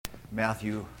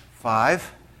Matthew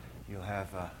 5. You'll have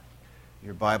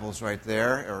your Bibles right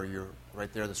there, or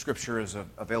right there. The Scripture is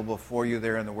available for you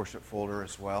there in the worship folder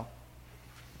as well.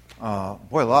 A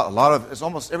lot of, it's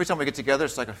almost every time we get together,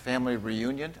 it's like a family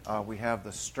reunion. We have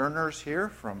the Sterners here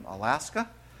from Alaska.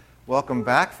 Welcome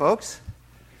back, folks.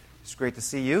 It's great to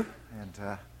see you,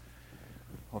 and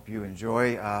hope you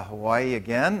enjoy Hawaii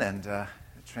again and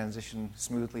transition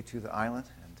smoothly to the island.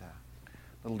 And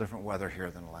a little different weather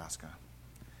here than Alaska.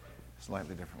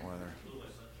 Slightly different weather.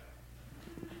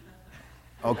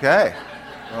 Okay.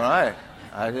 All right.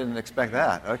 I didn't expect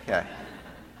that. Okay.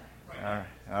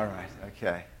 All right.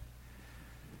 Okay.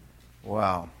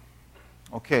 Wow.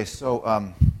 Okay, so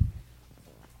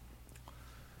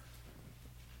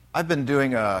I've been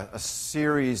doing a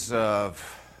series of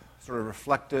sort of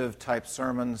reflective type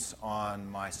sermons on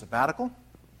my sabbatical,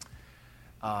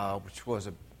 which was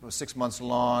 6 months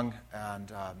long,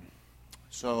 and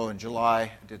so in July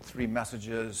I did 3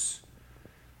 messages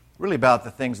really about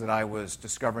the things that I was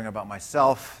discovering about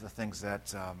myself, the things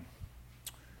that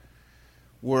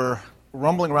were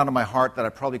rumbling around in my heart that I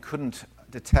probably couldn't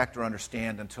detect or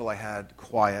understand until I had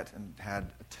quiet and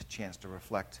had a chance to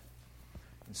reflect.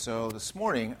 And so this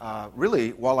morning,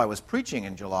 really, while I was preaching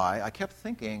in July, I kept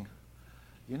thinking,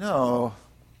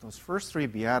 those first 3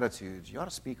 Beatitudes, you ought to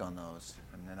speak on those.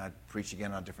 And then I'd preach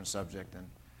again on a different subject. And,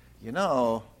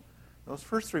 those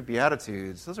first 3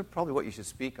 Beatitudes, those are probably what you should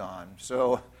speak on.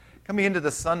 So coming into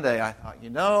this Sunday, I thought,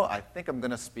 I think I'm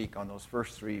going to speak on those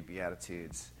first 3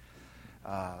 Beatitudes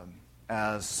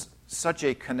as such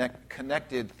a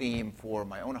connected theme for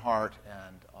my own heart,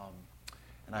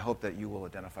 and I hope that you will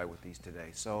identify with these today.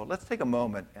 So let's take a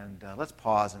moment and let's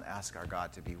pause and ask our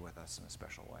God to be with us in a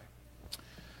special way.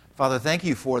 Father, thank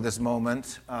you for this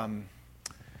moment. I'm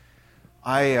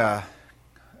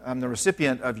the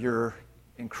recipient of your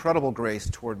incredible grace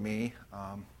toward me,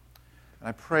 and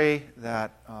I pray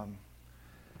that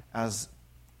as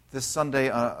this Sunday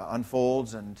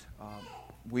unfolds and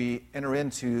we enter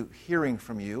into hearing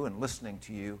from you and listening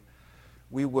to you,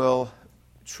 we will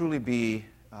truly be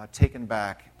taken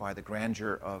back by the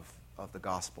grandeur of the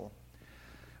gospel.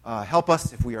 Help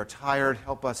us if we are tired.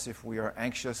 Help us if we are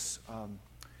anxious.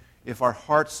 If our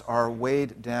hearts are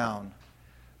weighed down,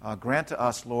 grant to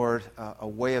us, Lord, a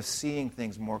way of seeing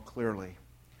things more clearly.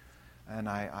 And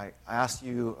I ask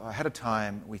you ahead of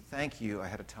time, we thank you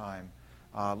ahead of time.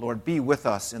 Lord, be with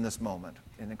us in this moment.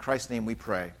 And in Christ's name we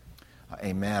pray.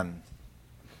 Amen.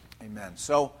 Amen.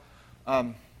 So,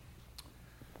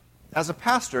 as a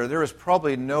pastor, there is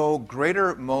probably no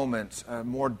greater moment,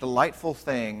 more delightful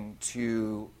thing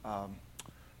to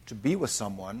be with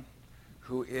someone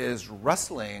who is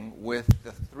wrestling with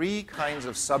the 3 kinds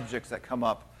of subjects that come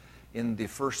up in the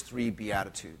first 3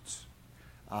 Beatitudes.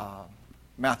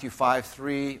 Matthew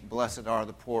 5:3, blessed are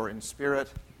the poor in spirit,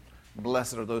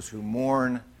 blessed are those who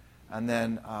mourn, and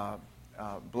then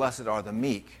blessed are the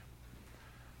meek.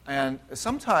 And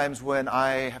sometimes when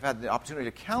I have had the opportunity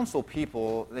to counsel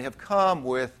people, they have come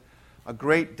with a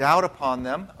great doubt upon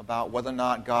them about whether or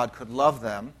not God could love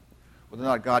them, whether or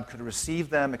not God could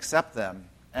receive them, accept them.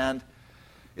 And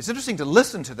it's interesting to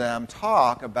listen to them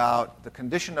talk about the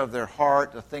condition of their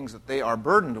heart, the things that they are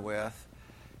burdened with,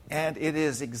 and it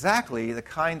is exactly the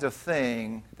kind of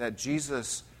thing that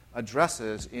Jesus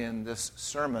addresses in this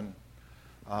sermon.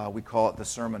 We call it the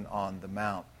Sermon on the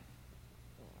Mount.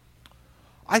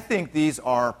 I think these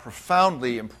are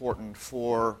profoundly important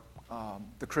for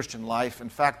the Christian life. In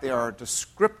fact, they are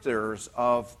descriptors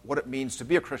of what it means to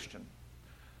be a Christian.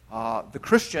 The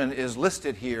Christian is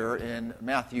listed here in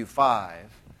Matthew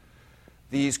 5.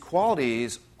 These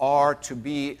qualities are to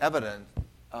be evident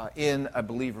in a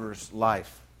believer's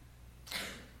life.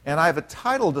 And I have a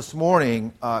title this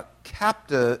morning,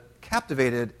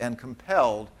 Captivated and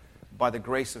Compelled by the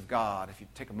Grace of God. If you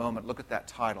take a moment, look at that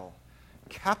title.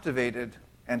 Captivated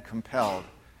and Compelled.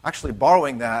 Actually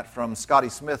borrowing that from Scotty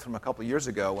Smith from a couple years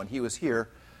ago when he was here.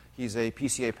 He's a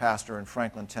PCA pastor in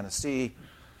Franklin, Tennessee.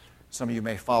 Some of you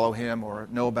may follow him or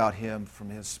know about him from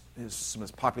some of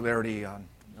his popularity on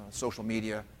social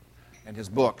media and his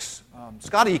books.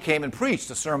 Scotty came and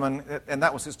preached a sermon, and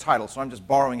that was his title, so I'm just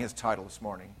borrowing his title this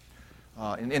morning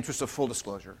in the interest of full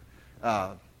disclosure.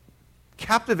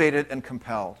 Captivated and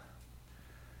Compelled.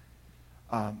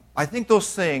 I think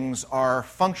those things are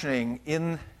functioning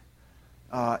in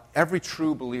every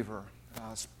true believer.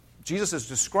 Jesus is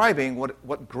describing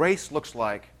what grace looks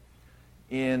like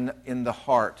in the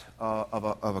heart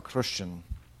of a Christian.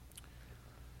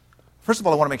 First of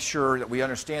all, I want to make sure that we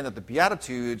understand that the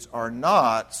Beatitudes are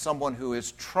not someone who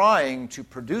is trying to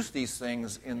produce these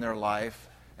things in their life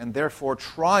and therefore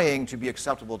trying to be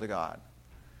acceptable to God.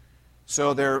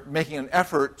 So they're making an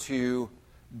effort to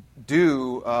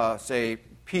do, say,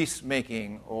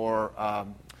 peacemaking or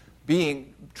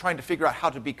trying to figure out how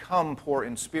to become poor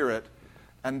in spirit,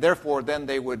 and therefore then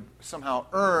they would somehow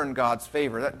earn God's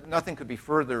favor. Nothing could be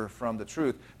further from the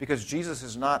truth, because Jesus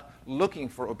is not looking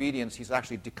for obedience. He's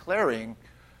actually declaring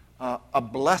a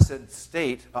blessed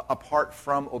state apart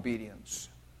from obedience.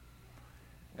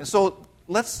 And so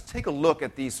let's take a look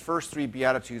at these first three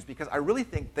Beatitudes, because I really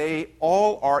think they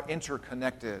all are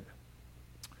interconnected.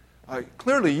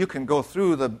 Clearly, you can go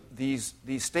through these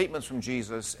statements from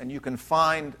Jesus, and you can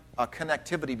find a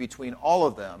connectivity between all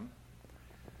of them.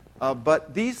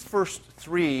 But these first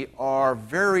three are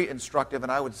very instructive,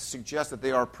 and I would suggest that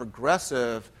they are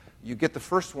progressive. You get the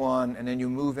first one, and then you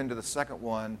move into the second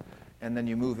one, and then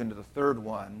you move into the third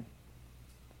one.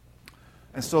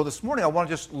 And so this morning I want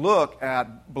to just look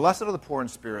at blessed are the poor in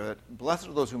spirit, blessed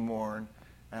are those who mourn,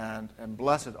 and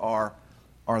blessed are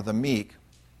the meek.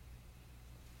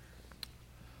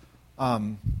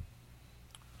 I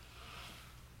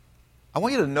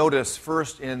want you to notice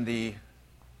first in the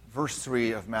verse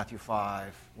 3 of Matthew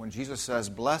 5, when Jesus says,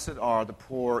 blessed are the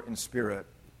poor in spirit,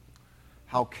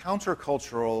 how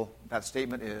countercultural that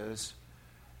statement is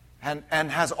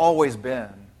and has always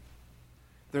been.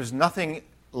 There's nothing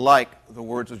like the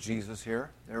words of Jesus here.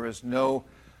 There is no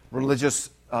religious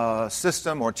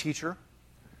system or teacher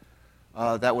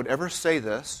that would ever say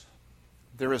this.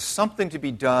 There is something to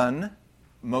be done,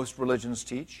 most religions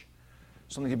teach,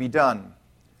 something to be done,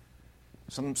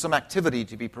 some activity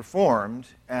to be performed,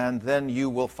 and then you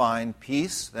will find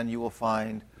peace, then you will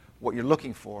find what you're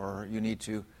looking for. You need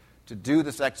to do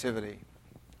this activity.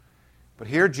 But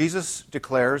here Jesus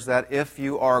declares that if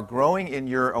you are growing in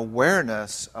your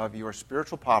awareness of your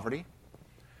spiritual poverty,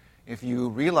 if you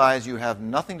realize you have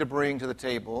nothing to bring to the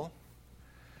table,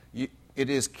 it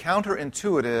is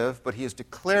counterintuitive, but he is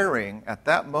declaring at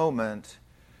that moment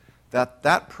that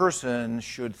that person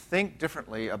should think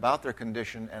differently about their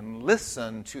condition and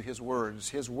listen to his words.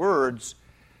 His words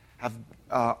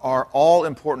are all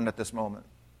important at this moment.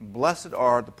 Blessed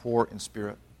are the poor in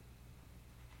spirit.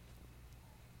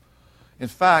 In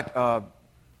fact,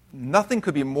 nothing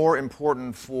could be more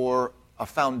important for a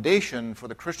foundation for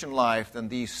the Christian life than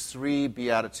these three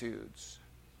Beatitudes.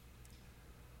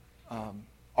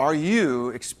 Are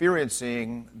you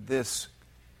experiencing this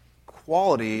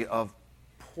quality of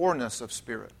poorness of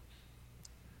spirit?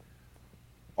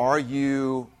 Are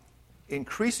you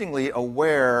increasingly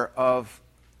aware of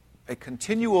a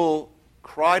continual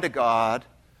cry to God,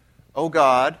 oh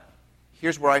God,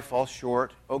 here's where I fall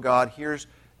short. Oh God, here's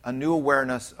a new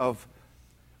awareness of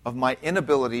my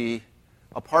inability,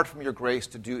 apart from your grace,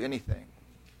 to do anything.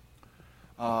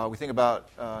 We think about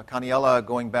Caniella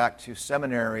going back to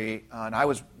seminary, and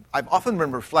I've often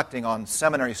been reflecting on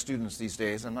seminary students these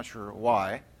days. I'm not sure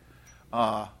why.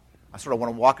 I sort of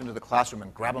want to walk into the classroom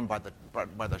and grab them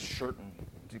by the shirt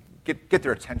and get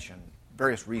their attention,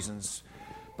 various reasons.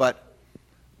 But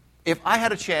if I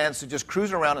had a chance to just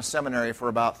cruise around a seminary for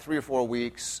about 3 or 4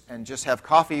 weeks and just have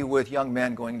coffee with young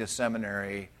men going to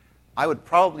seminary, I would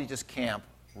probably just camp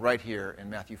right here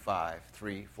in Matthew 5,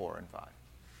 3, 4, and 5.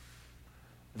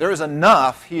 There is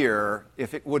enough here,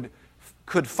 if it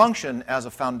could function as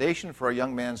a foundation for a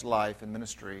young man's life and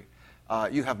ministry.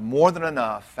 You have more than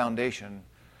enough foundation.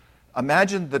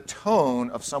 Imagine the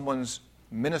tone of someone's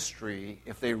ministry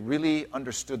if they really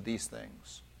understood these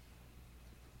things.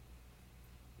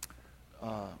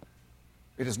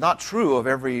 It is not true of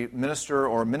every minister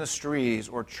or ministries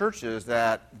or churches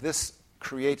that this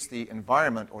creates the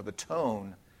environment or the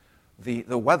tone,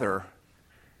 the weather,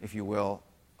 if you will,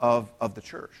 of the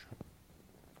church.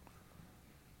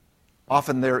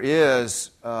 Often there is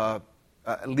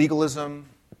legalism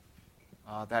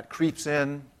that creeps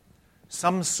in,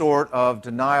 some sort of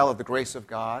denial of the grace of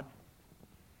God.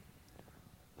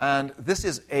 And this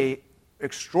is an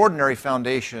extraordinary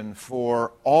foundation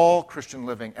for all Christian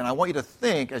living. And I want you to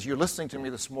think, as you're listening to me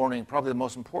this morning, probably the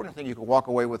most important thing you could walk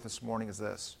away with this morning is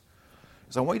this.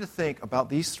 I want you to think about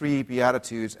these three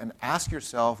Beatitudes and ask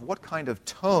yourself what kind of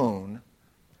tone,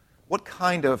 what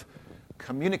kind of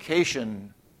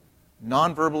communication,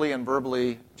 non-verbally and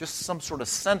verbally, just some sort of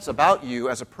sense about you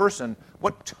as a person,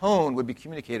 what tone would be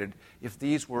communicated if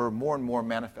these were more and more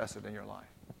manifested in your life?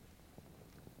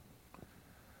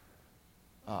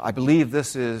 I believe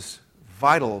this is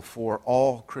vital for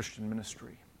all Christian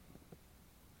ministry.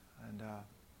 And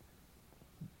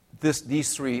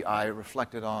these three I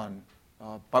reflected on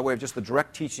by way of just the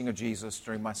direct teaching of Jesus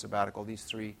during my sabbatical. These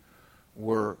three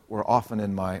were often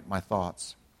in my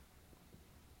thoughts.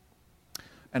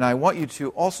 And I want you to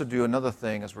also do another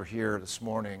thing as we're here this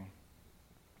morning.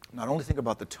 not only think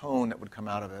about the tone that would come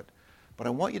out of it, but I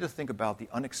want you to think about the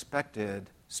unexpected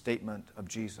statement of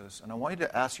Jesus. And I want you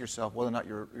to ask yourself whether or not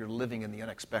you're living in the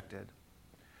unexpected.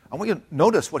 I want you to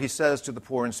notice what he says to the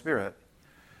poor in spirit,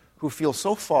 who feel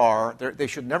so far, they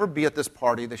should never be at this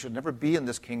party, they should never be in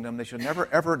this kingdom, they should never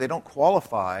ever, they don't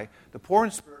qualify. The poor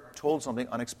in spirit are told something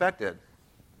unexpected.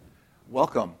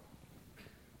 Welcome.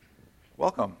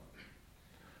 Welcome.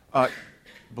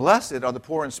 Blessed are the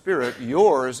poor in spirit,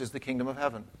 yours is the kingdom of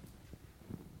heaven.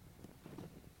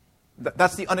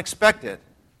 That's the unexpected.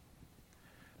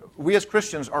 We as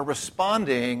Christians are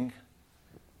responding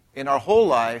in our whole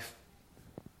life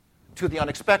to the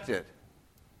unexpected.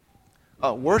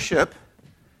 Worship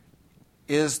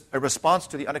is a response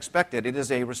to the unexpected. It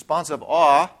is a response of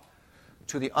awe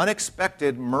to the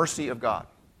unexpected mercy of God.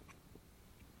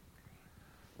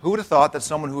 Who would have thought that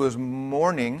someone who is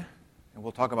mourning, and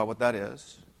we'll talk about what that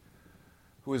is,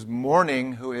 who is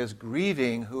mourning, who is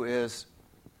grieving, who is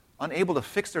unable to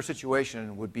fix their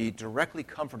situation would be directly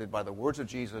comforted by the words of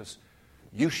Jesus,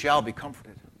 you shall be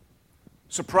comforted.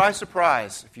 Surprise,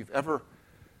 surprise, if you've ever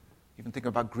even think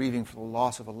about grieving for the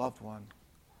loss of a loved one.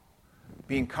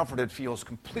 Being comforted feels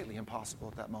completely impossible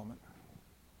at that moment.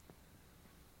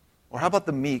 Or how about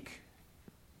the meek?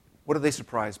 What are they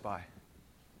surprised by?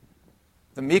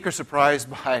 The meek are surprised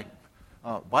by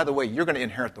the way, you're going to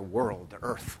inherit the world, the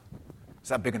earth. Is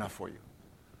that big enough for you?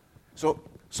 So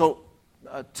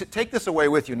to take this away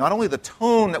with you, not only the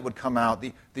tone that would come out,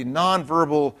 the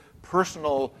nonverbal,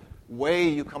 personal way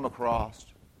you come across,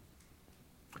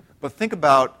 but think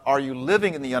about, are you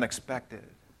living in the unexpected?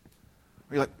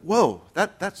 Are you like, whoa,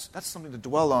 that's something to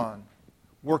dwell on,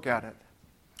 work at it,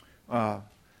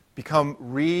 become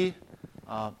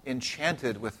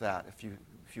enchanted with that, if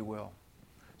you will.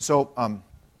 So, and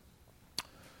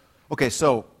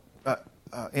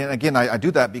again, I do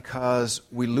that because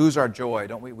we lose our joy,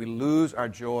 don't we? We lose our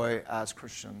joy as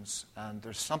Christians, and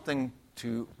there's something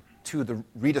to the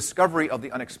rediscovery of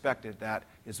the unexpected that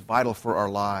is vital for our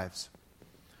lives.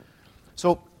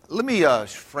 So let me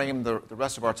frame the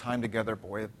rest of our time together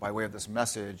by way of this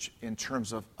message in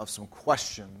terms of some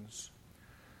questions.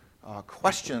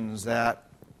 Questions that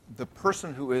the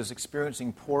person who is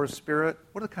experiencing poor spirit,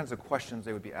 what are the kinds of questions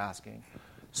they would be asking?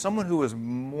 Someone who is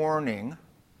mourning,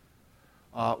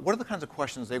 what are the kinds of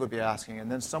questions they would be asking?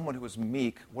 And then someone who is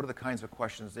meek, what are the kinds of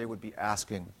questions they would be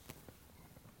asking?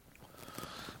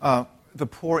 The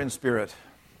poor in spirit.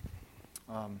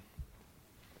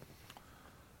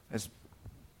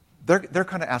 They're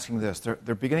kind of asking this.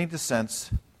 They're beginning to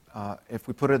sense, if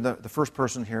we put it in the first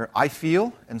person here, I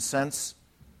feel and sense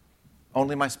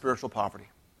only my spiritual poverty.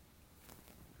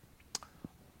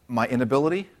 My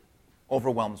inability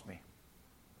overwhelms me.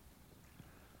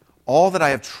 All that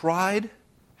I have tried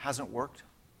hasn't worked.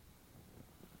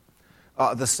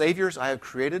 The saviors I have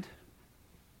created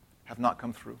have not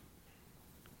come through.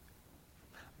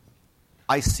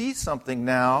 I see something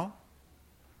now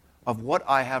of what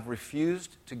I have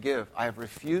refused to give. I have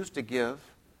refused to give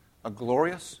a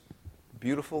glorious,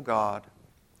 beautiful God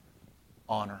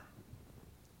honor.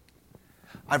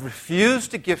 I've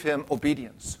refused to give him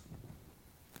obedience.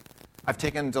 I've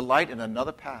taken delight in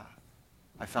another path.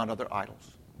 I found other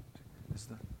idols.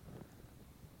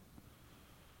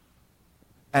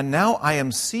 And now I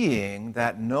am seeing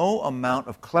that no amount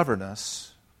of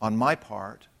cleverness on my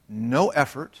part, no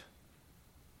effort,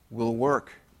 will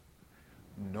work.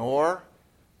 Nor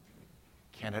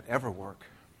can it ever work.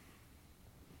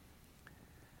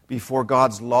 Before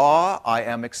God's law, I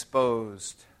am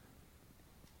exposed.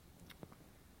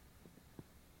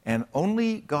 And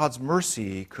only God's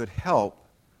mercy could help,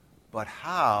 but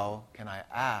how can I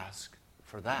ask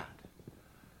for that?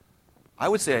 I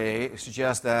would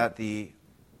suggest that the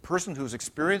person who's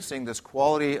experiencing this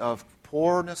quality of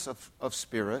poorness of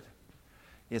spirit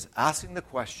is asking the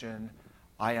question,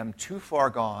 I am too far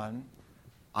gone.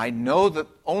 I know that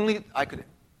I could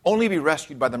only be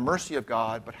rescued by the mercy of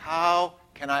God, but how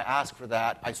can I ask for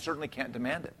that? I certainly can't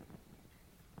demand it.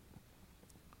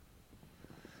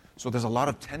 So there's a lot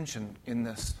of tension in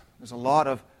this. There's a lot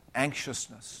of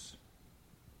anxiousness.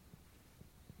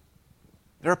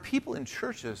 There are people in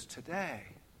churches today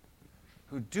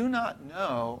who do not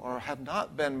know or have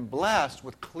not been blessed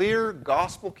with clear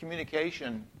gospel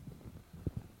communication.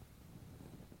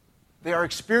 They are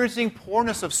experiencing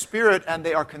poorness of spirit, and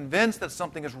they are convinced that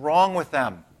something is wrong with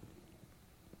them.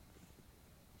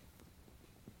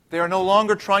 They are no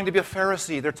longer trying to be a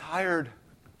Pharisee. They're tired.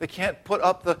 They can't put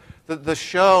up the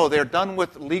show. They're done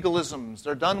with legalisms.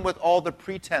 They're done with all the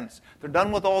pretense. They're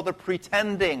done with all the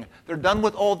pretending. They're done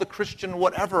with all the Christian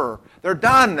whatever. They're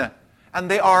done. And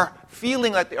they are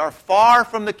feeling like they are far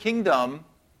from the kingdom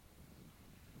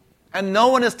And no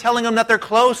one is telling them that they're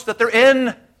close, that they're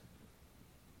in.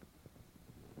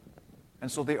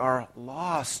 And so they are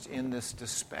lost in this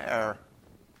despair.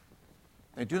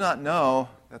 They do not know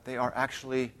that they are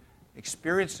actually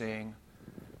experiencing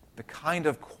the kind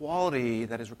of quality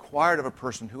that is required of a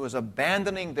person who is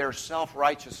abandoning their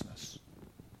self-righteousness.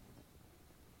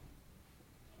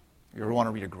 You ever want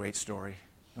to read a great story?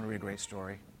 You want to read a great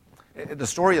story? The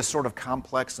story is sort of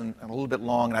complex and a little bit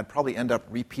long, and I'd probably end up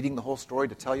repeating the whole story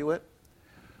to tell you it.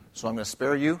 So I'm going to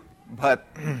spare you. But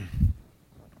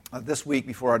this week,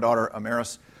 before our daughter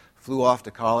Amaris flew off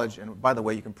to college, and by the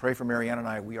way, you can pray for Marianne and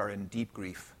I. We are in deep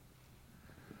grief.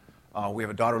 We have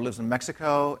a daughter who lives in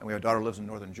Mexico, and we have a daughter who lives in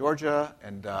northern Georgia,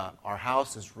 and our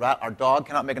house is our dog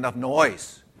cannot make enough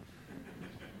noise.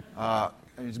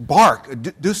 Bark,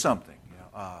 do something.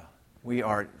 We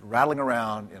are rattling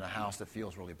around in a house that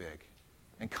feels really big.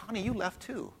 And Connie, you left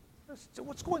too.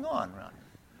 What's going on around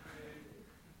here?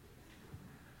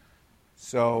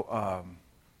 So,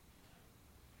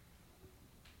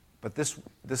 but this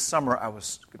summer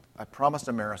I promised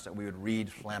Amaris that we would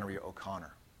read Flannery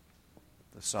O'Connor,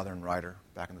 the Southern writer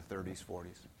back in the 30s,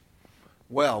 40s.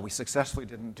 Well, we successfully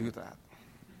didn't do that.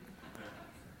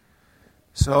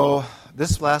 So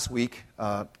this last week,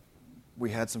 we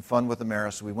had some fun with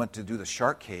Amaris. We went to do the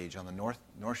shark cage on the North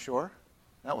Shore.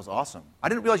 That was awesome. I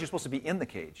didn't realize you're supposed to be in the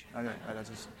cage.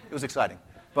 It was exciting.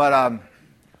 But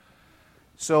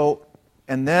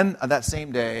and then that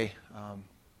same day,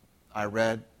 I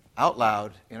read out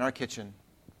loud in our kitchen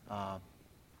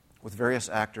with various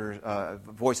actors,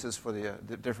 voices for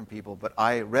the different people. But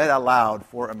I read out loud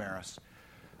for Amaris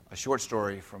a short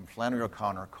story from Flannery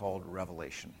O'Connor called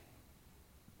Revelation.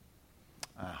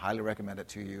 I highly recommend it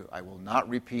to you. I will not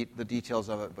repeat the details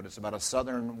of it, but it's about a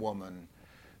Southern woman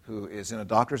who is in a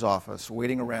doctor's office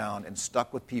waiting around and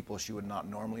stuck with people she would not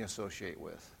normally associate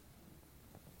with.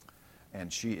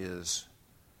 And she is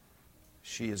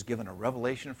given a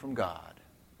revelation from God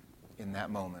in that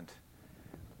moment.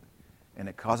 And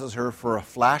it causes her, for a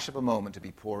flash of a moment, to be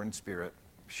poor in spirit.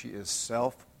 She is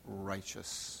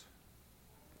self-righteous.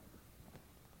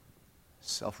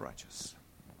 Self-righteous.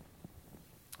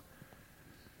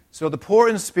 So the poor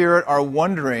in spirit are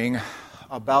wondering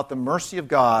about the mercy of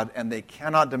God, and they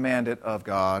cannot demand it of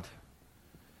God.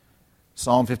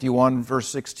 Psalm 51, verse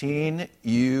 16,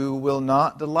 you will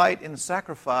not delight in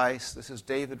sacrifice. This is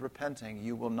David repenting.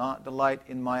 You will not delight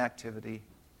in my activity.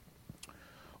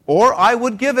 Or I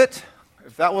would give it.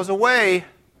 If that was a way,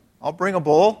 I'll bring a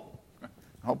bull.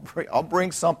 I'll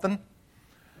bring something.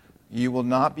 You will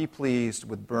not be pleased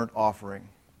with burnt offering.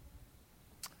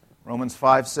 Romans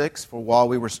 5:6, for while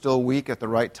we were still weak at the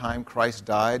right time, Christ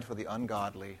died for the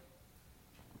ungodly.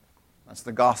 That's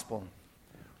the gospel.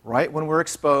 Right when we're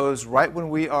exposed, right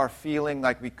when we are feeling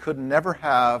like we could never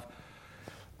have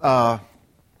the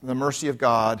mercy of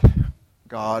God,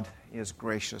 God is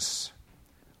gracious.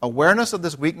 Awareness of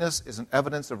this weakness is an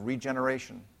evidence of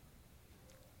regeneration.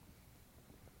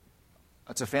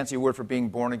 That's a fancy word for being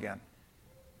born again.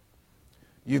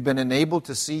 You've been enabled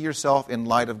to see yourself in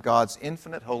light of God's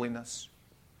infinite holiness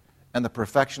and the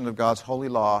perfection of God's holy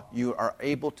law. You are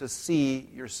able to see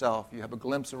yourself. You have a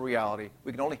glimpse of reality.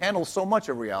 We can only handle so much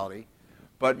of reality,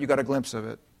 but you got a glimpse of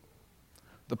it.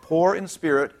 The poor in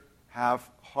spirit have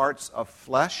hearts of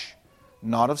flesh,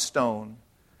 not of stone,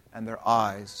 and their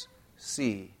eyes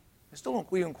see. They still don't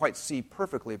even quite see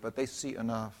perfectly, but they see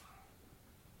enough.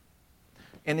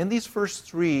 And in these first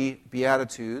three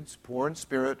Beatitudes, poor in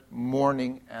spirit,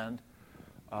 mourning, and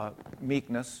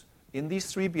meekness, in these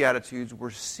three Beatitudes,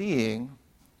 we're seeing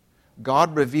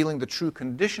God revealing the true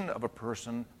condition of a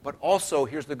person, but also,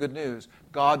 here's the good news,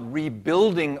 God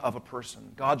rebuilding of a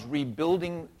person, God's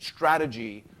rebuilding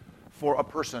strategy for a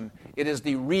person. It is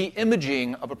the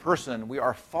re-imaging of a person. We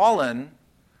are fallen.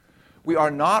 We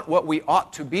are not what we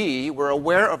ought to be. We're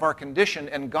aware of our condition,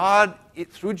 and God,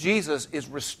 through Jesus, is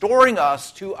restoring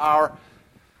us to our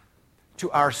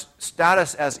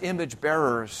status as image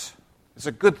bearers. It's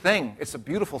a good thing. It's a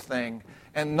beautiful thing.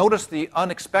 And notice the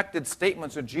unexpected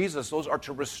statements of Jesus. Those are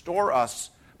to restore us,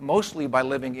 mostly by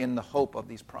living in the hope of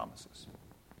these promises.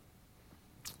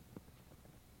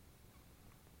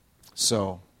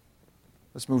 So,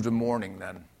 let's move to mourning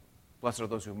then. Blessed are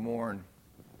those who mourn.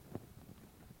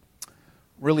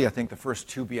 Really, I think the first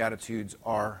two Beatitudes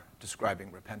are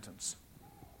describing repentance.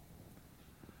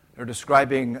 They're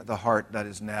describing the heart that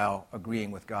is now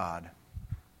agreeing with God.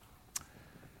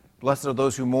 Blessed are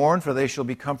those who mourn, for they shall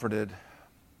be comforted.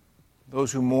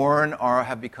 Those who mourn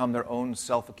have become their own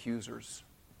self-accusers.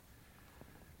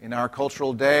 In our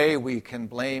cultural day, we can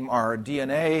blame our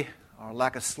DNA, our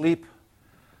lack of sleep.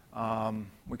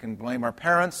 We can blame our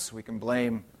parents. We can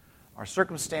blame our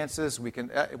circumstances.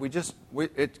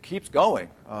 It keeps going.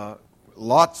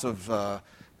 Lots of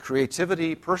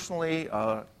creativity, personally,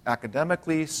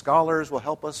 academically. Scholars will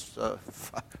help us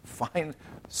find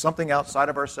something outside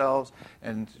of ourselves,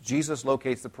 and Jesus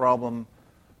locates the problem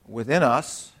within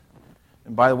us.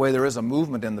 And by the way, there is a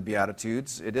movement in the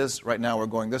Beatitudes. It is, right now we're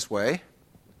going this way.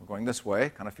 We're going this way.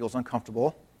 Kind of feels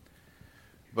uncomfortable.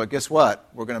 But guess what?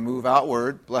 We're going to move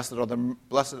outward. Blessed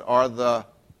are the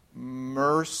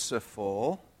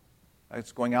merciful.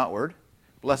 That's going outward.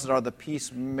 Blessed are the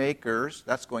peacemakers.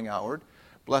 That's going outward.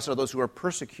 Blessed are those who are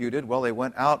persecuted. Well, they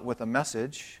went out with a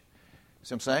message.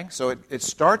 See what I'm saying? So it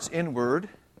starts inward.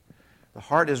 The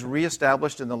heart is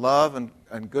reestablished in the love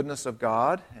and goodness of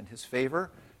God and His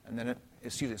favor. And then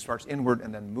it starts inward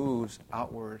and then moves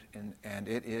outward. And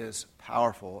it is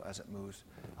powerful as it moves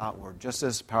outward, just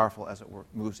as powerful as it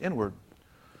moves inward.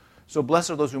 So blessed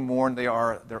are those who mourn. They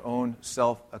are their own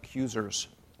self-accusers.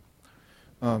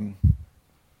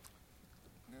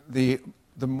 The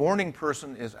mourning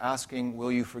person is asking,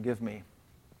 will you forgive me?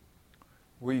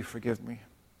 Will you forgive me?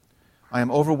 I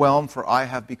am overwhelmed, for I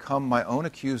have become my own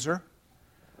accuser.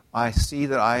 I see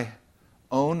that I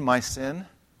own my sin,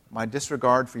 my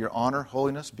disregard for your honor,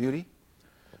 holiness, beauty.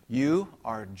 You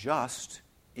are just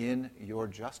in your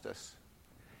justice.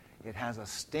 It has a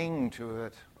sting to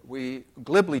it. We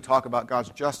glibly talk about God's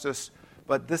justice,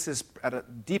 but this is at a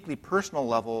deeply personal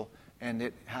level, and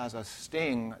it has a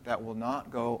sting that will not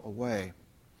go away.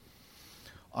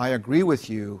 I agree with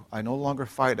you. I no longer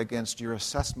fight against your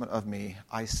assessment of me.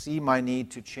 I see my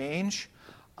need to change.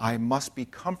 I must be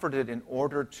comforted in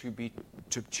order to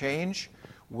change.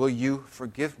 Will you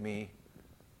forgive me?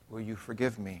 Will you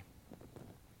forgive me?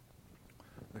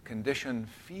 The condition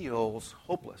feels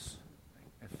hopeless.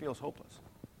 It feels hopeless.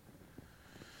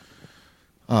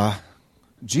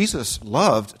 Jesus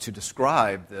loved to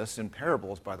describe this in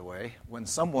parables, by the way, when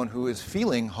someone who is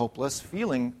feeling hopeless,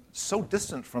 feeling so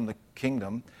distant from the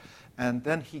kingdom, and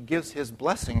then he gives his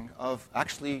blessing of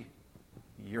actually,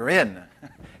 you're in.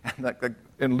 And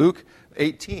in Luke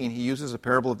 18, he uses a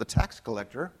parable of the tax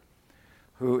collector,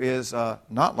 who is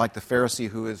not like the Pharisee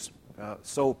who is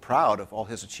so proud of all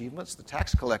his achievements. The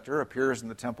tax collector appears in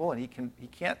the temple, and he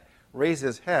can't raise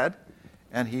his head,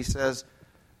 and he says,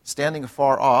 standing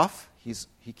afar off,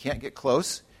 he can't get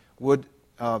close,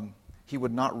 he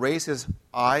would not raise his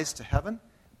eyes to heaven,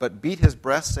 but beat his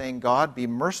breast, saying, God, be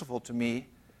merciful to me,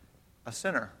 a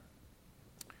sinner.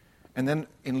 And then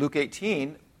in Luke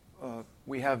 18,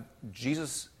 we have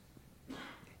Jesus'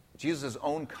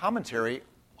 own commentary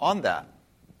on that.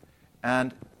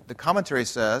 And the commentary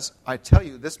says, I tell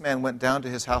you, this man went down to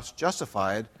his house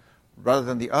justified rather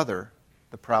than the other,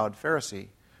 the proud Pharisee.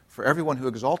 For everyone who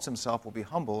exalts himself will be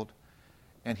humbled,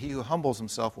 and he who humbles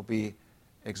himself will be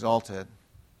exalted.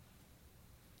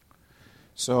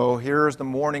 So here's the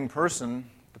mourning person,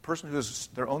 the person who is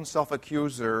their own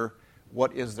self-accuser.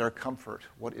 What is their comfort?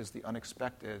 What is the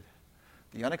unexpected?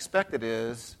 The unexpected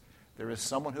is there is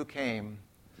someone who came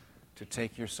to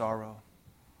take your sorrow.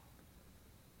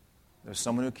 There's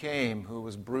someone who came who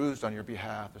was bruised on your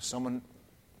behalf. There's someone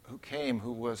who came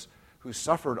who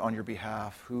suffered on your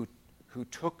behalf, who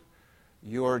took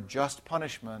your just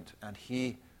punishment, and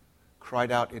he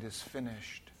cried out, it is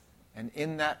finished. And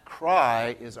in that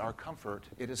cry is our comfort.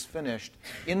 It is finished.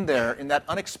 In that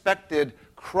unexpected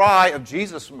cry of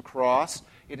Jesus from the cross,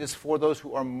 it is for those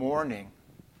who are mourning.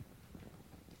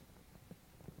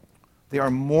 They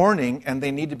are mourning, and they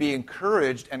need to be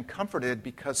encouraged and comforted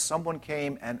because someone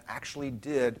came and actually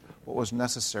did what was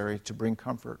necessary to bring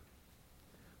comfort.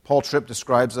 Paul Tripp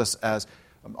describes us as,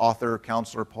 author,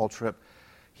 counselor Paul Tripp,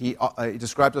 he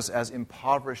describes us as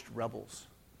impoverished rebels.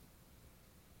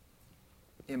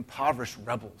 Impoverished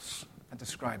rebels. That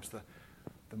describes the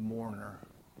mourner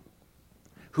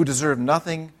who deserve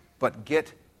nothing but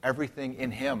get everything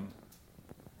in him.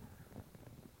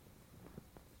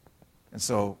 And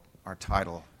so our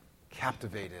title,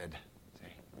 Captivated.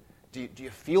 Do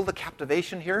you feel the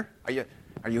captivation here? Are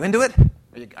you into it?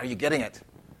 Are you getting it?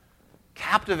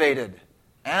 Captivated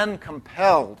and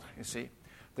compelled. You see,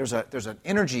 there's an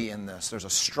energy in this. There's a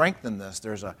strength in this.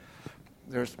 There's a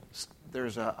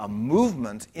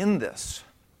movement in this.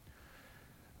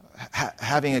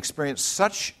 Having experienced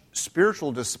such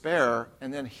spiritual despair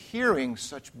and then hearing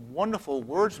such wonderful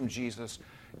words from Jesus,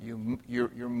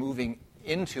 you're moving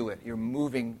into it. You're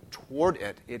moving toward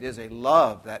it. It is a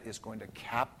love that is going to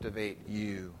captivate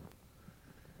you.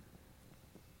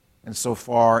 And so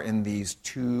far in these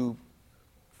two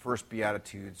first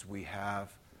Beatitudes, we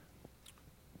have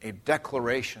a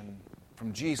declaration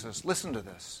from Jesus. Listen to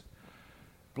this.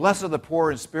 Blessed are the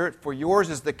poor in spirit, for yours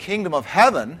is the kingdom of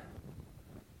heaven.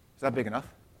 Is that big enough?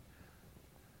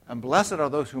 And blessed are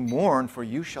those who mourn, for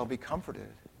you shall be comforted.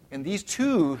 In these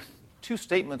two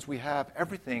statements, we have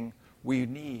everything we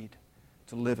need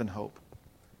to live in hope,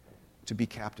 to be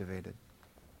captivated.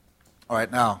 All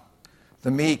right, now, the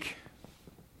meek.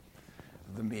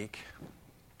 The meek.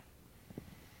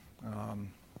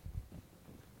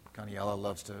 Caniella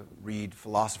loves to read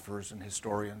philosophers and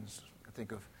historians. I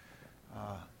think of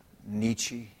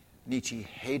Nietzsche. Nietzsche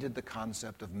hated the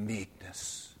concept of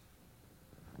meekness.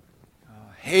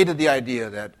 Hated the idea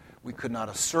that we could not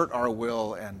assert our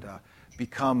will and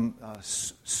become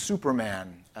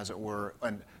Superman, as it were,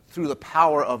 and through the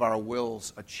power of our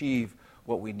wills achieve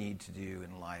what we need to do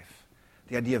in life.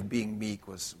 The idea of being meek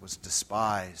was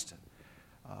despised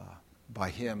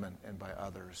by him and by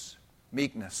others.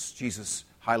 Meekness, Jesus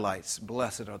highlights,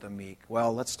 blessed are the meek.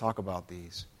 Well, let's talk about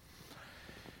these.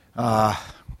 I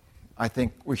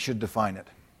think we should define it,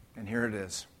 and here it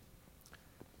is.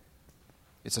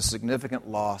 It's a significant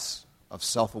loss of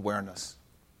self-awareness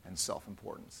and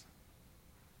self-importance.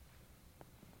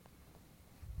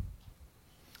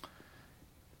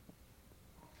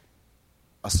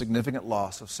 A significant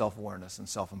loss of self-awareness and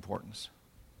self-importance.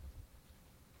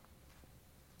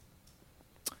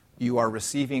 You are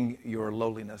receiving your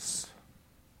lowliness.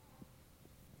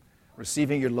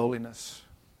 Receiving your lowliness.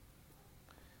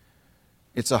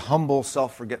 It's a humble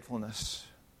self-forgetfulness.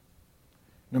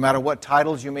 No matter what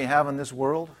titles you may have in this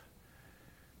world,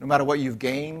 no matter what you've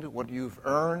gained, what you've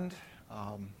earned,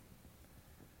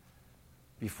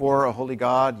 before a holy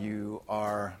God, you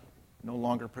are no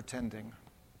longer pretending.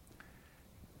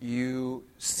 You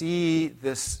see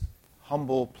this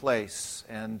humble place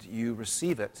and you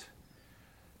receive it.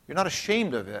 You're not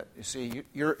ashamed of it, you see.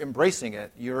 You're embracing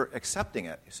it. You're accepting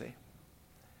it, you see.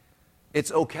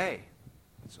 It's okay.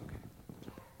 It's okay.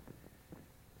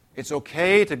 It's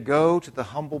okay to go to the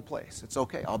humble place. It's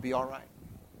okay. I'll be all right.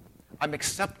 I'm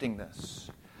accepting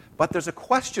this. But there's a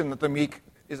question that the meek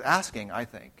is asking, I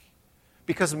think.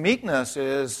 Because meekness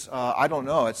is, I don't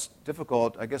know, it's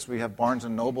difficult. I guess we have Barnes &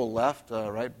 Noble left,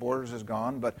 right? Borders is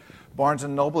gone. But Barnes &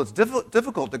 Noble, it's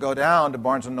difficult to go down to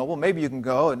Barnes & Noble. Maybe you can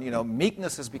go and,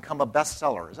 meekness has become a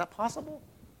bestseller. Is that possible?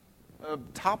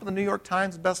 Top of the New York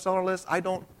Times bestseller list? I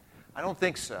don't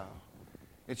think so.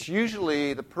 It's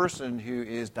usually the person who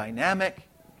is dynamic,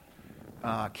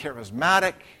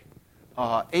 charismatic,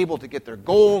 able to get their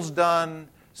goals done,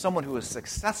 someone who is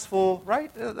successful, right?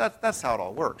 That's how it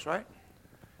all works, right?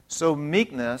 So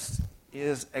meekness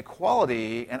is a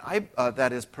quality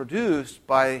that is produced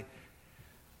by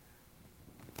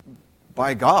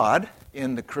God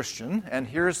in the Christian. And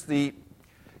here's the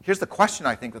question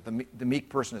I think that the meek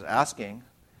person is asking.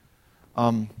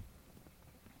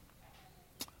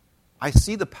 I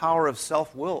see the power of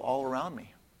self-will all around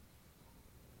me.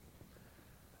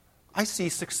 I see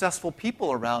successful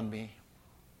people around me.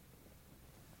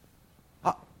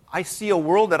 I see a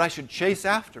world that I should chase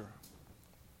after.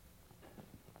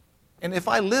 And if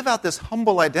I live out this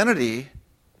humble identity,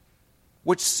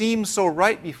 which seems so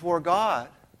right before God,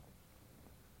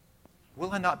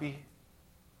 will I not be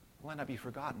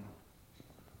forgotten?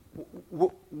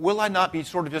 Will I not be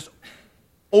sort of just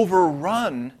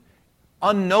overrun,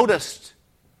 unnoticed,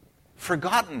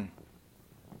 forgotten?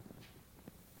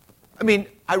 I mean,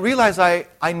 I realize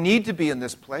I need to be in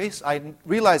this place. I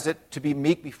realize that to be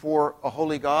meek before a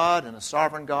holy God and a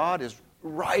sovereign God is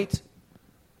right.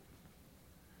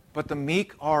 But the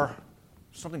meek are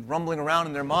something rumbling around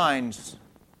in their minds.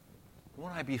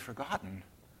 Won't I be forgotten?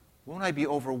 Won't I be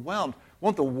overwhelmed?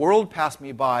 Won't the world pass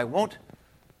me by? Won't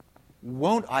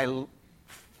I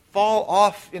fall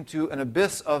off into an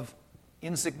abyss of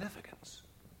insignificance?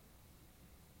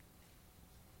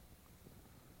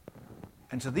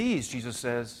 And to these, Jesus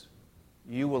says,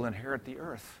 you will inherit the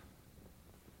earth.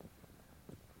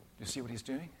 You see what he's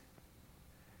doing?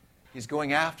 He's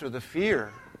going after the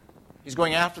fear. He's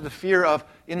going after the fear of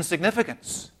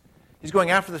insignificance. He's going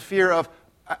after the fear of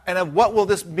what will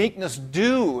this meekness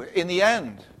do in the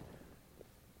end?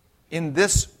 In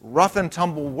this rough and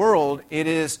tumble world, it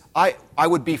is, I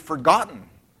would be forgotten.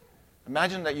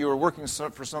 Imagine that you are working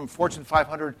for some Fortune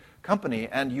 500 company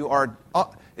and you are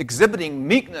exhibiting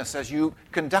meekness as you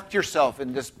conduct yourself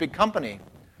in this big company.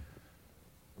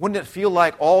 Wouldn't it feel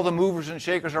like all the movers and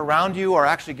shakers around you are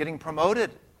actually getting promoted?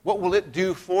 What will it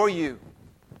do for you?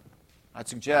 I'd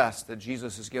suggest that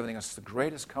Jesus is giving us the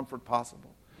greatest comfort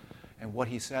possible. And what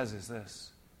he says is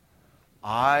this: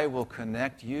 I will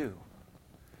connect you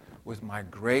with my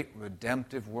great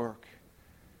redemptive work,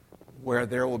 where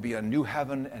there will be a new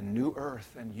heaven and new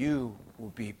earth, and you will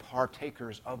be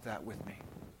partakers of that with me.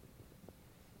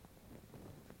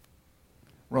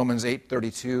 Romans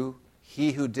 8:32,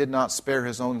 He who did not spare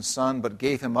his own Son, but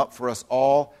gave him up for us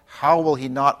all, how will he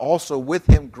not also with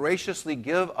him graciously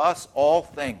give us all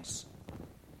things?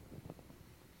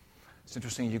 It's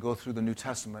interesting, you go through the New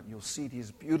Testament, you'll see these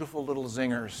beautiful little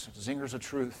zingers of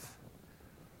truth.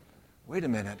 Wait a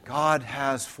minute, God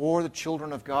has for the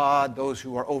children of God, those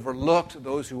who are overlooked,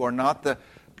 those who are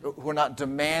not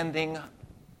demanding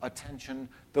attention,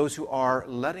 those who are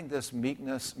letting this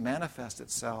meekness manifest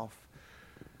itself.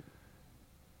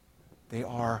 They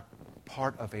are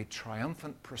part of a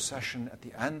triumphant procession at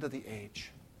the end of the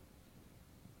age.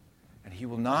 And he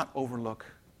will not overlook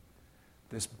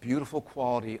this beautiful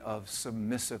quality of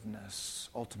submissiveness,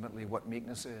 ultimately what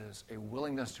meekness is, a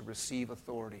willingness to receive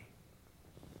authority.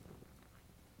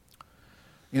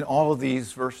 In all of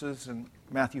these verses, in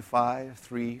Matthew 5,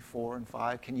 3, 4, and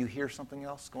 5, can you hear something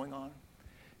else going on?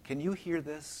 Can you hear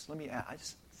this? Let me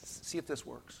just see if this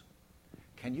works.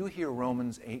 Can you hear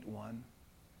Romans 8:1?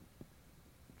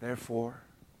 Therefore,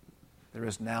 there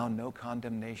is now no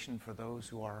condemnation for those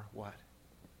who are what?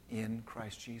 In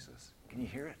Christ Jesus. Can you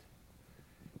hear it?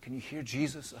 Can you hear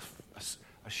Jesus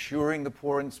assuring the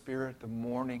poor in spirit, the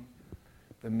mourning,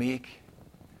 the meek?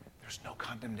 There's no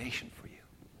condemnation for you.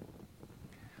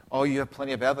 Oh, you have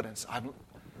plenty of evidence.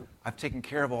 I've taken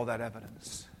care of all that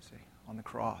evidence, see, on the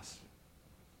cross.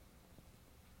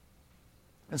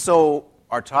 And so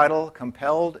our title,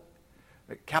 Compelled,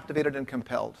 Captivated and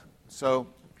Compelled. So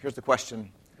here's the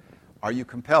question. Are you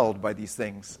compelled by these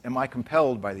things? Am I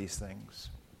compelled by these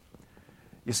things?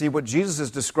 You see, what Jesus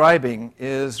is describing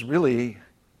is really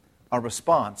a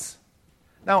response.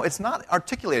 Now, it's not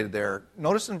articulated there.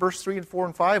 Notice in verse 3 and 4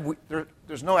 and 5,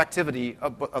 there's no activity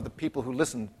of the people who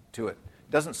listened to it.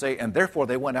 It doesn't say, and therefore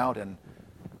they went out and,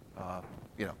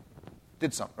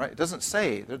 did something, right? It doesn't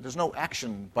say, there's no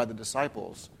action by the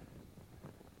disciples.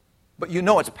 But you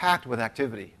know it's packed with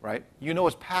activity, right? You know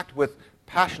it's packed with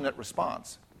passionate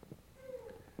response.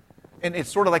 And it's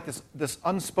sort of like this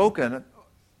unspoken,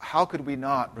 how could we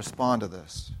not respond to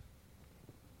this?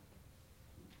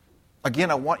 Again,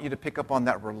 I want you to pick up on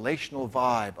that relational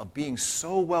vibe of being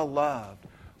so well loved.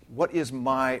 What's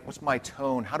my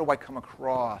tone? How do I come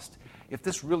across? If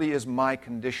this really is my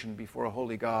condition before a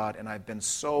holy God and I've been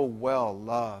so well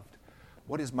loved,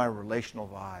 what is my relational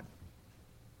vibe?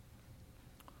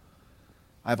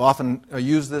 I've often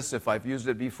used this. If I've used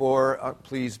it before,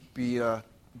 please be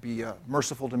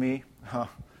merciful to me.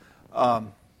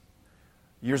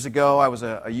 Years ago, I was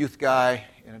a youth guy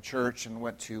in a church and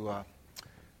went to a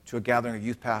gathering of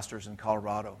youth pastors in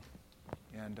Colorado.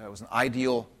 And it was an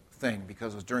ideal thing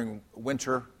because it was during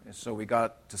winter, and so we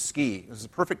got to ski. This is a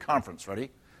perfect conference, ready?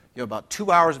 You have about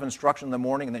 2 hours of instruction in the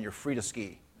morning, and then you're free to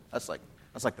ski. That's like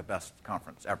the best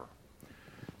conference ever.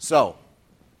 So,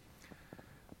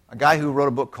 a guy who wrote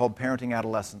a book called Parenting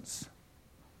Adolescents.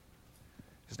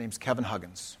 His name's Kevin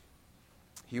Huggins.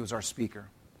 He was our speaker.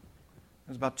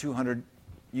 There's about 200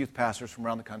 youth pastors from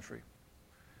around the country.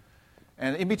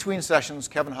 And in between sessions,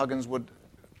 Kevin Huggins would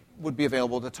be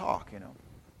available to talk,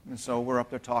 And so we're up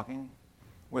there talking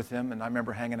with him, and I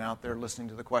remember hanging out there listening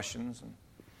to the questions. And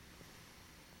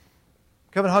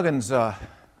Kevin Huggins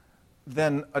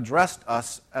then addressed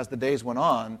us as the days went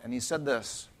on, and he said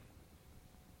this.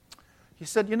 He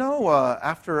said,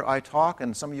 after I talk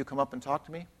and some of you come up and talk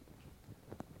to me,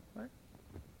 right?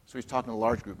 So he's talking to a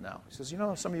large group now. He says,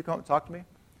 some of you come up and talk to me.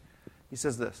 He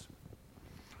says this.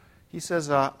 He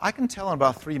says, I can tell in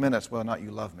about 3 minutes whether or not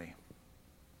you love me.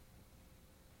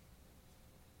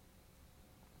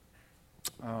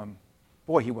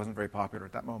 Boy, he wasn't very popular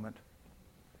at that moment.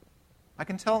 I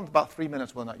can tell in about 3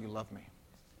 minutes whether or not you love me.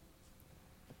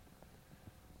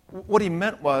 What he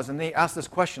meant was, and they asked this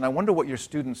question, I wonder what your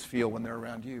students feel when they're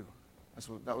around you.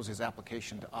 That was his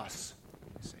application to us,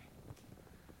 you see.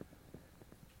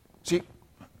 See,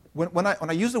 when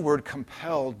I use the word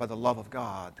compelled by the love of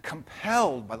God,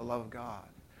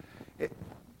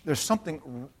 there's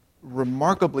something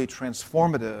remarkably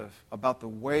transformative about the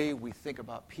way we think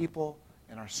about people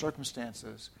and our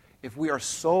circumstances. If we are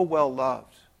so well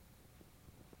loved,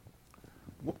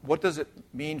 what does it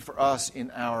mean for us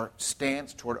in our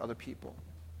stance toward other people?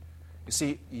 You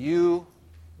see, you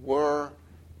were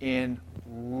in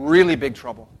really big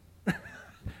trouble.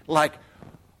 Like,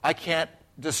 I can't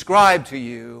describe to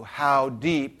you how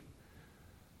deep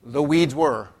the weeds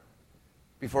were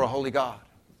before a holy God.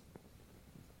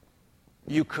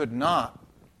 You could not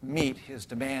meet his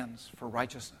demands for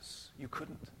righteousness. You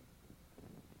couldn't.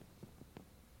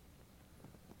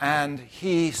 And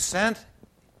he sent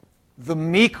the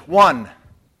meek one,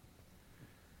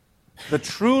 the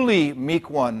truly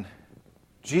meek one,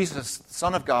 Jesus,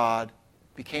 Son of God,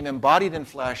 became embodied in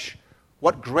flesh.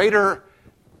 What greater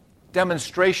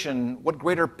demonstration, what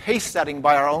greater pace setting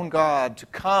by our own God to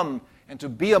come and to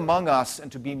be among us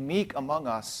and to be meek among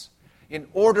us in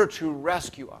order to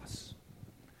rescue us.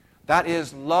 That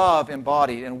is love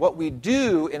embodied. And what we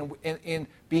do in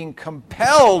being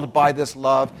compelled by this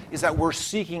love is that we're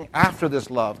seeking after this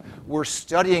love. We're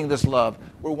studying this love.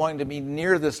 We're wanting to be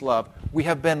near this love. We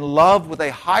have been loved with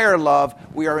a higher love.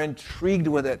 We are intrigued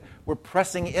with it. We're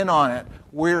pressing in on it.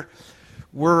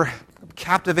 We're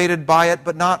captivated by it,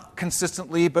 but not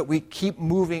consistently, but we keep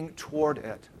moving toward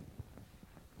it.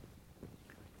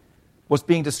 What's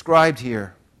being described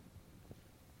here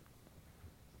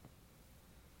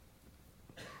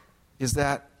is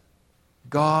that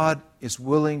God is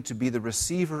willing to be the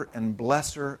receiver and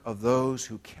blesser of those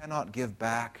who cannot give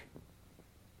back.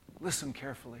 Listen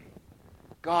carefully.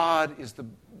 God is the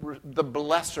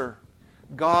blesser.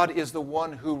 God is the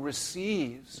one who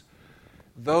receives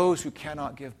those who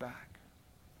cannot give back.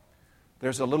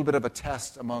 There's a little bit of a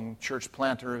test among church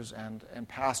planters and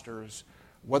pastors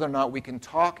whether or not we can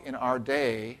talk in our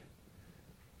day,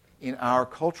 in our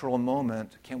cultural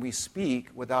moment, can we speak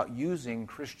without using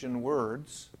Christian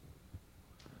words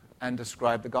and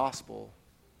describe the gospel.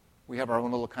 We have our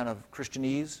own little kind of Christianese,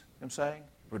 you know what I'm saying?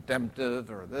 Redemptive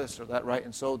or this or that, right?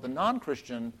 And so the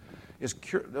non-Christian is,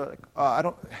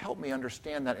 help me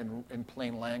understand that in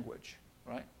plain language,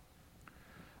 right?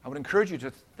 I would encourage you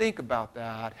to think about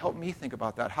that. Help me think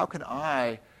about that. How can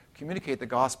I communicate the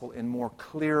gospel in more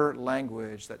clear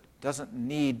language that doesn't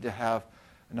need to have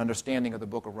an understanding of the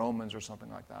book of Romans or something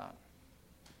like that?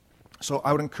 So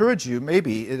I would encourage you,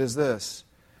 maybe it is this,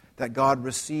 that God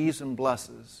receives and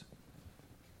blesses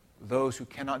those who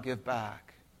cannot give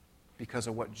back because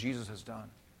of what Jesus has done.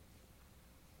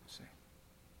 See?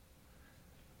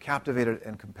 Captivated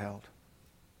and compelled.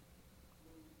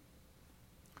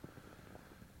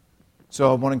 So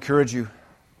I want to encourage you,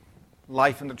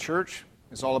 life in the church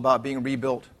is all about being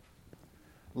rebuilt.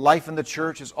 Life in the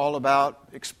church is all about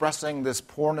expressing this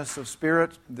poorness of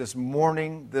spirit, this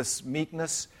mourning, this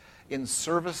meekness in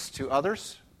service to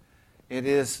others. It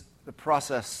is the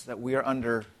process that we are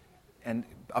under, and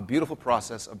a beautiful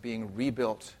process of being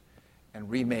rebuilt and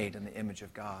remade in the image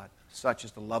of God. Such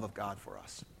is the love of God for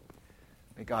us.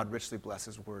 May God richly bless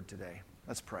His word today.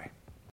 Let's pray.